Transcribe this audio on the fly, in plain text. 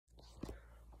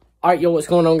Alright, yo, what's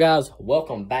going on, guys?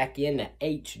 Welcome back into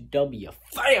HW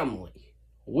family.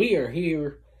 We are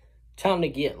here. Time to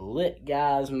get lit,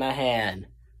 guys, man.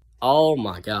 Oh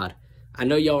my god. I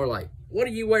know y'all are like, what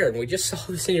are you wearing? We just saw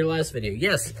this in your last video.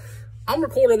 Yes, I'm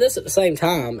recording this at the same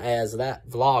time as that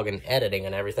vlog and editing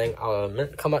and everything. I meant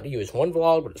to come out to you as one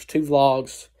vlog, but it's two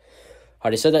vlogs. I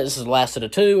already said that this is the last of the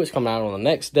two. It's coming out on the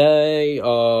next day.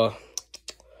 Other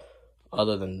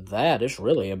than that, it's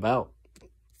really about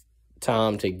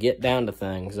time to get down to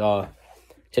things.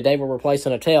 Today we're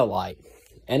replacing a tail light.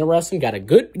 Interesting.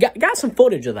 Got some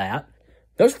footage of that.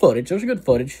 There's footage. There's good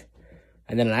footage.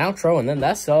 And then an outro, and then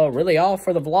that's really all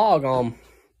for the vlog.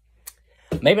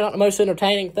 Maybe not the most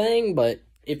entertaining thing, but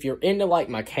if you're into like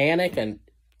mechanic, and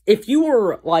if you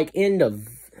were like into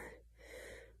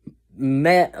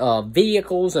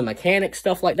vehicles and mechanic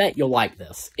stuff like that, you'll like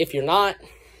this. If you're not,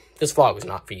 this vlog is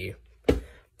not for you.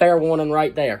 Fair warning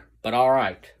right there. But all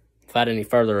right. Without any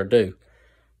further ado,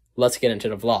 let's get into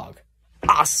the vlog.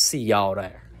 I'll see y'all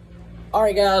there.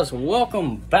 Alright, guys,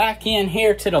 welcome back in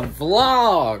here to the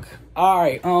vlog.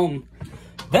 Alright,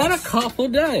 been a couple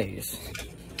days.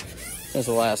 Here's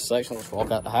the last section. Let's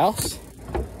walk out the house.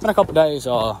 Been a couple days,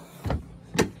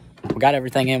 we got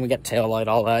everything in. We got tail light,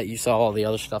 all that. You saw all the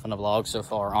other stuff in the vlog so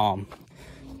far.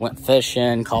 Went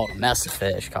fishing, caught a mess of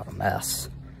fish, caught a mess.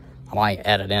 I might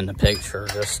edit in the picture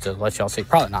just to let y'all see.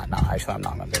 Probably not. No, actually, I'm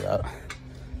not going to do that.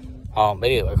 But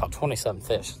anyway, we caught 27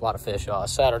 fish. A lot of fish.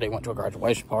 Saturday, went to a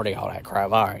graduation party, all that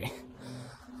crap. All right.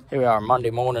 Here we are, Monday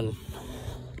morning.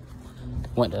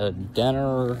 Went to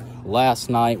dinner last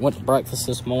night. Went to breakfast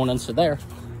this morning. So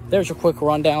there's your quick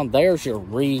rundown. There's your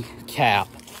recap.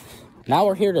 Now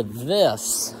we're here to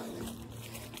this.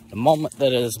 The moment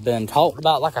that has been talked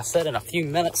about, like I said, in a few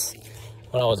minutes.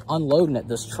 When I was unloading at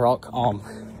this truck,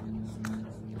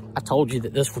 I told you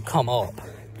that this would come up.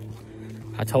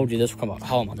 I told you this would come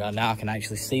up. Oh my god, now I can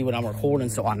actually see what I'm recording,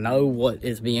 so I know what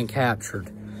is being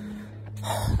captured.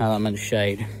 Now that I'm in the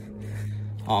shade.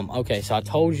 Okay, so I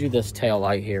told you this tail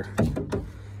light here.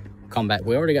 Come back.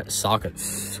 We already got the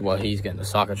sockets. Well, he's getting the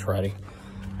sockets ready.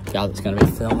 The guy that's gonna be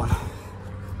filming.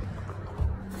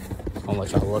 I'm gonna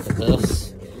let y'all look at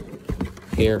this.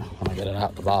 Here, when I get it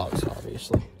out the box,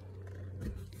 obviously.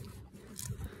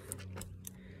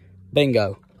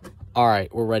 Bingo. All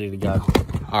right, we're ready to go.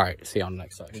 All right, see you on the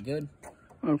next section. We good?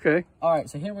 Okay. All right,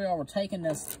 so here we are. We're taking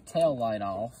this tail light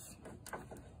off.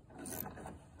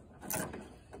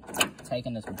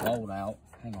 Taking this bolt out.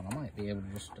 Hang on, I might be able to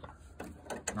just...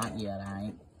 Not yet, I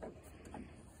ain't.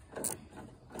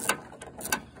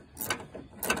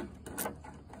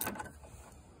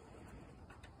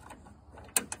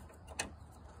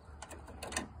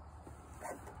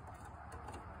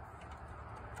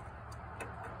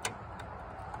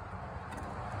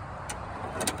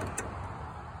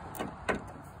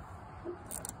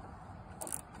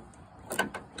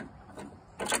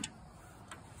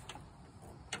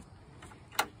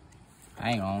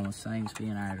 Hang on, this thing's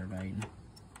being aggravating.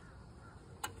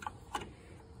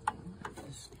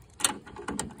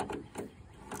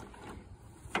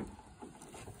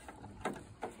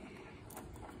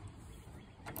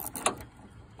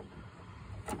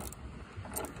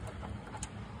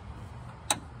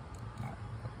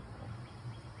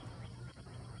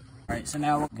 Alright, so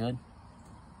now we're good.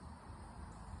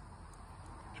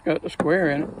 It's got the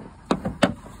square in it.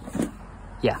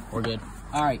 Yeah, we're good.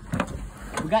 Alright.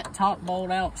 We got the top bolt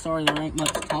out. Sorry there ain't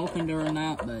much talking during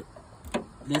that, but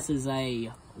this is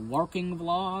a working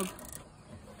vlog,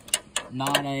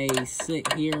 not a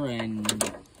sit here and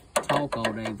talk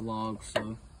all day vlog,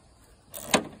 so.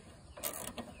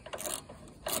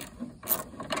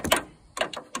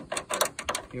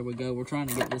 Here we go. We're trying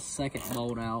to get this second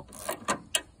bolt out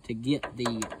to get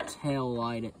the tail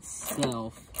light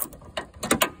itself.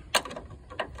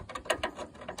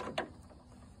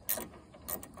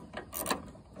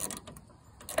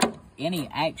 Any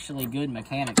actually good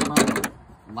mechanic probably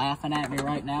laughing at me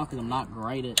right now because I'm not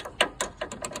great at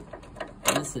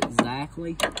this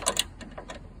exactly.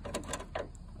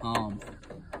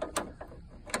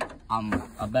 I'm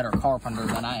a better carpenter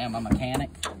than I am a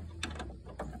mechanic.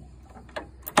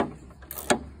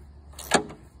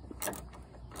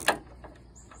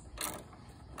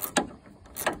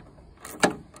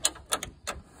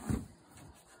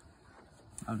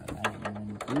 Oh no, that ain't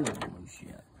even really loose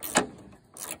yet.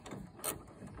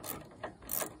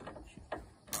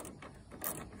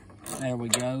 There we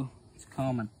go. It's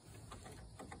coming.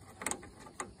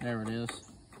 There it is.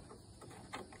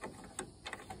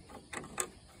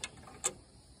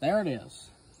 There it is.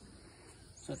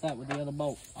 Set that with the other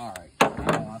bolt. Alright.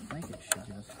 Now I think it should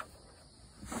just...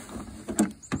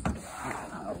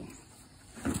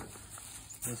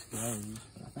 this goes,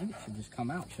 but I think it should just come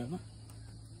out, shouldn't it?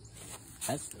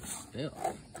 That's still stiff.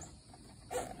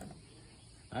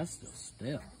 That's still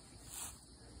stiff.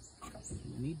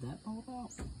 You need that pulled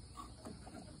out?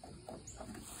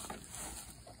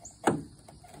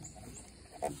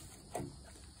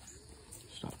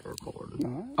 Stop the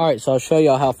recording. All right, so I'll show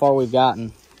y'all how far we've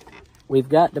gotten. We've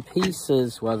got the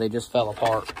pieces, well, they just fell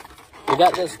apart. We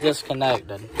got this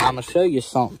disconnected. I'm gonna show you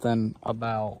something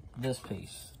about this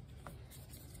piece.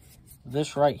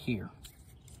 This right here,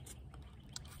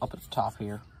 up at the top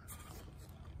here,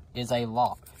 is a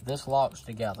lock. This locks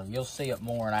together. You'll see it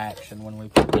more in action when we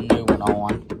put the new one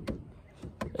on.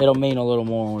 It'll mean a little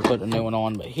more when we put the new one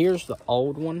on, but here's the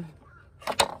old one.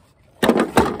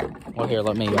 Well, here,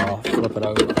 let me flip it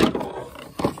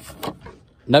over.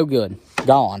 No good.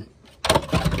 Gone.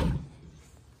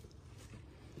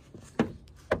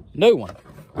 New one.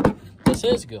 This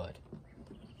is good.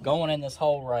 Going in this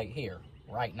hole right here,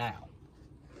 right now.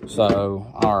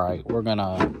 So, all right, we're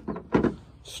gonna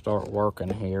start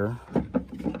working here.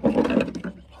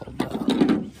 Hold up.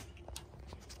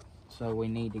 So we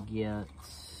need to get,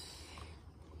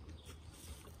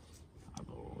 I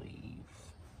believe,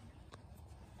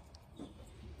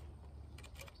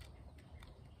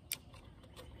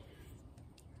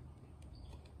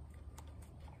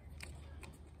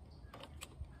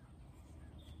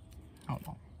 hold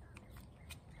on.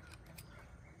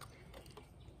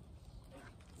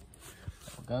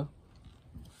 There we go.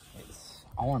 It's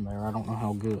on there. I don't know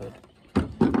how good.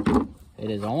 It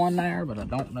is on there, but I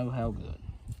don't know how good.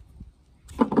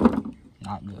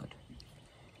 Not good.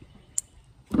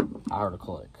 I heard a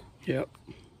click. Yep.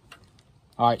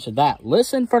 All right, so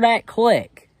listen for that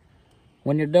click.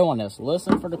 When you're doing this,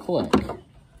 listen for the click.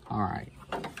 All right.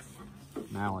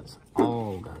 Now it's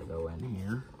all got to go in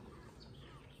here.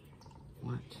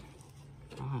 What?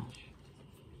 Gosh.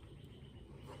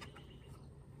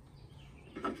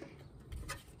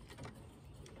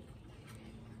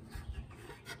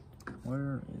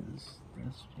 Where is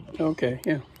this? Okay,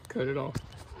 yeah. Cut it off.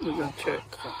 We're gonna check.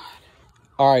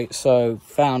 All right, so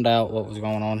found out what was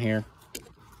going on here.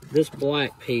 This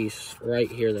black piece right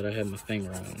here that I have my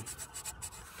finger on,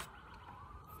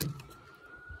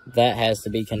 that has to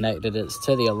be connected. It's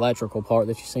to the electrical part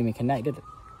that you see me connected.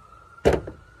 Did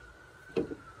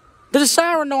the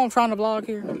siren know I'm trying to vlog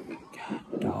here?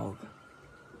 God,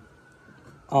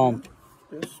 dog.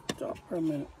 Just stop for a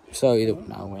minute. So either,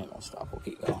 no, we ain't gonna stop. We'll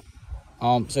keep going.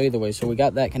 So either way, so we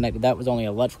got that connected. That was only an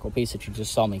electrical piece that you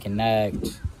just saw me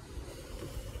connect.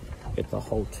 Get the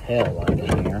hotel light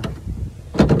in here.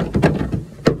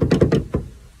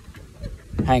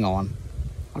 Hang on.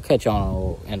 I'll catch you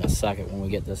on in a second when we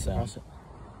get this out.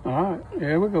 All right,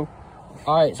 here we go.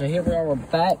 All right, so here we are. We're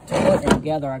back to putting it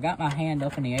together. I got my hand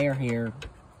up in the air here.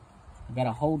 I got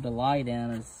to hold the light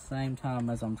in at the same time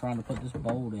as I'm trying to put this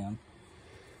bolt in.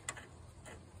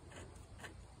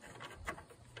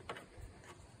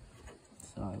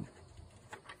 So,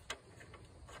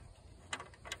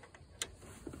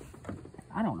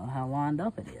 I don't know how lined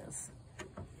up it is.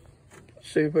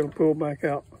 See if it'll pull back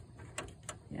out.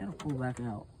 Yeah, it'll pull back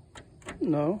out.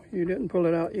 No, you didn't pull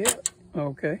it out yet.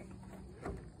 Okay.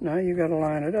 Now you got to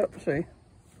line it up, see?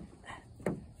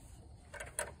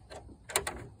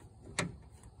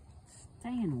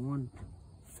 Staying on.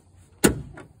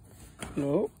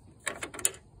 Nope.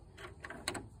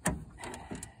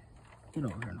 Get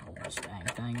over here and hold this dang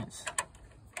thing. It's...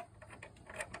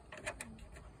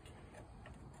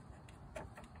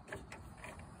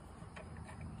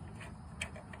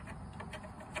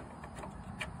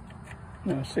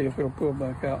 Now see if it'll pull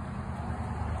back out.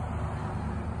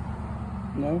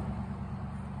 No?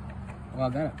 Well, I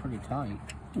got it pretty tight.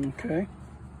 Okay.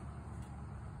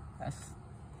 That's...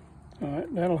 All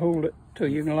right, that'll hold it till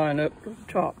you can line up the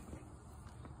top.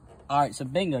 All right, so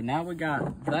bingo. Now we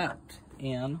got that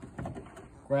in.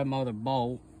 Grab my other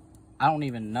bolt. I don't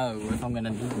even know if I'm going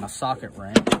to use my socket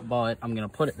wrench, but I'm going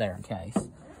to put it there in case.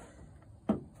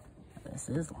 This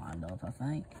is lined up, I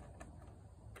think.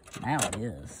 Now it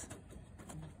is.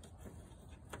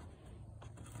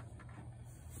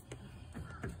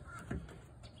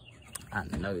 I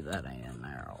know that ain't in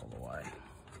there all the way.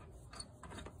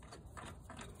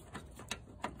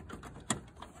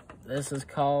 This is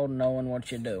called knowing what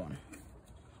you're doing.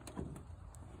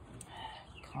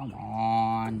 Come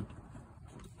on.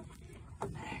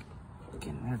 Get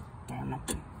in there, damn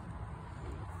it.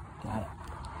 Got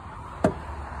it.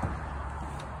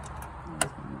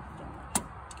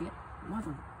 Get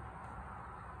mother.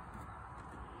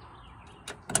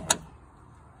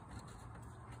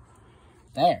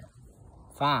 There.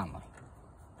 Finally.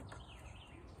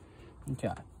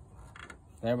 Okay.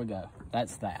 there we go.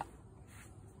 That's that,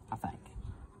 I think.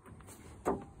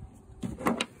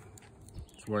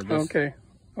 That's where this... Okay,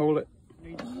 hold it.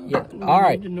 Yeah, all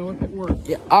right. Need to know if it works.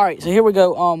 Yeah, all right, so here we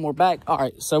go. We're back. All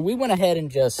right, so we went ahead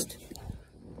and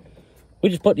we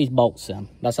just put these bolts in.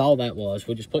 That's all that was.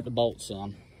 We just put the bolts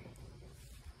in.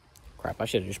 Crap, I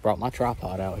should have just brought my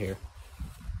tripod out here.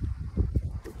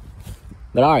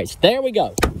 But all right, so there we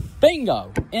go.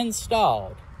 Bingo,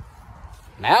 installed.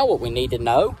 Now what we need to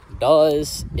know,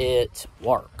 does it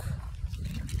work?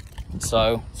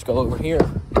 So let's go over here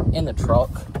in the truck.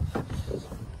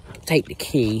 Take the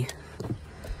key.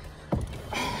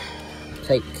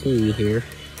 Take the key here.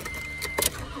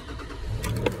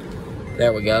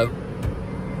 There we go.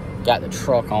 Got the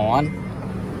truck on.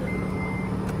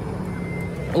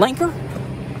 Blinker?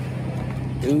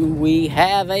 Do we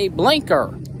have a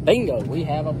blinker? Bingo, we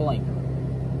have a blinker.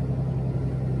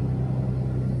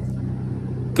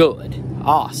 Good.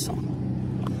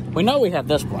 Awesome. We know we have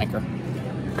this blinker.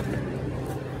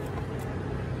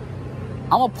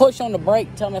 I'm going to push on the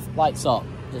brake, tell me if it lights up.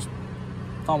 Just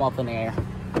thumb up in the air.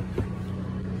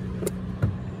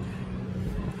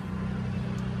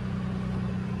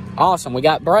 Awesome, we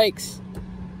got brakes.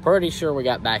 Pretty sure we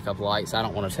got backup lights. I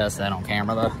don't want to test that on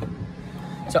camera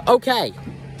though. So, okay.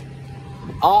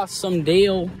 Awesome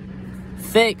deal.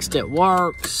 Fixed, it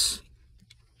works.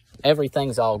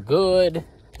 Everything's all good.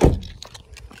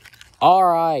 All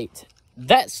right.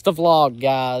 That's the vlog,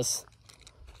 guys.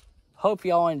 Hope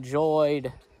y'all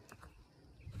enjoyed.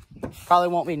 Probably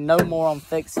won't be no more on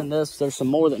fixing this. There's some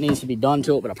more that needs to be done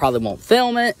to it, but I probably won't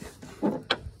film it.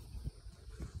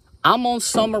 I'm on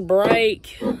summer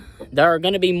break. There are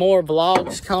going to be more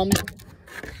vlogs coming.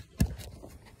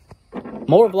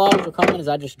 More vlogs are coming as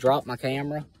I just dropped my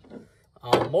camera.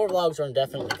 More vlogs are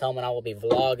definitely coming. I will be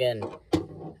vlogging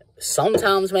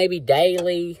sometimes maybe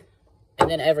daily and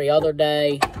then every other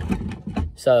day.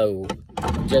 So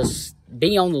just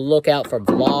be on the lookout for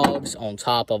vlogs on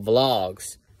top of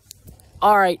vlogs.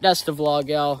 All right, that's the vlog,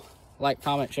 y'all. Like,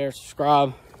 comment, share,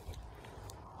 subscribe.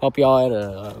 Hope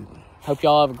y'all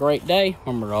have a great day.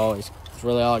 Remember to always, that's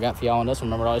really all I got for y'all on this one.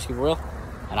 Remember to always keep it real,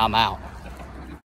 and I'm out.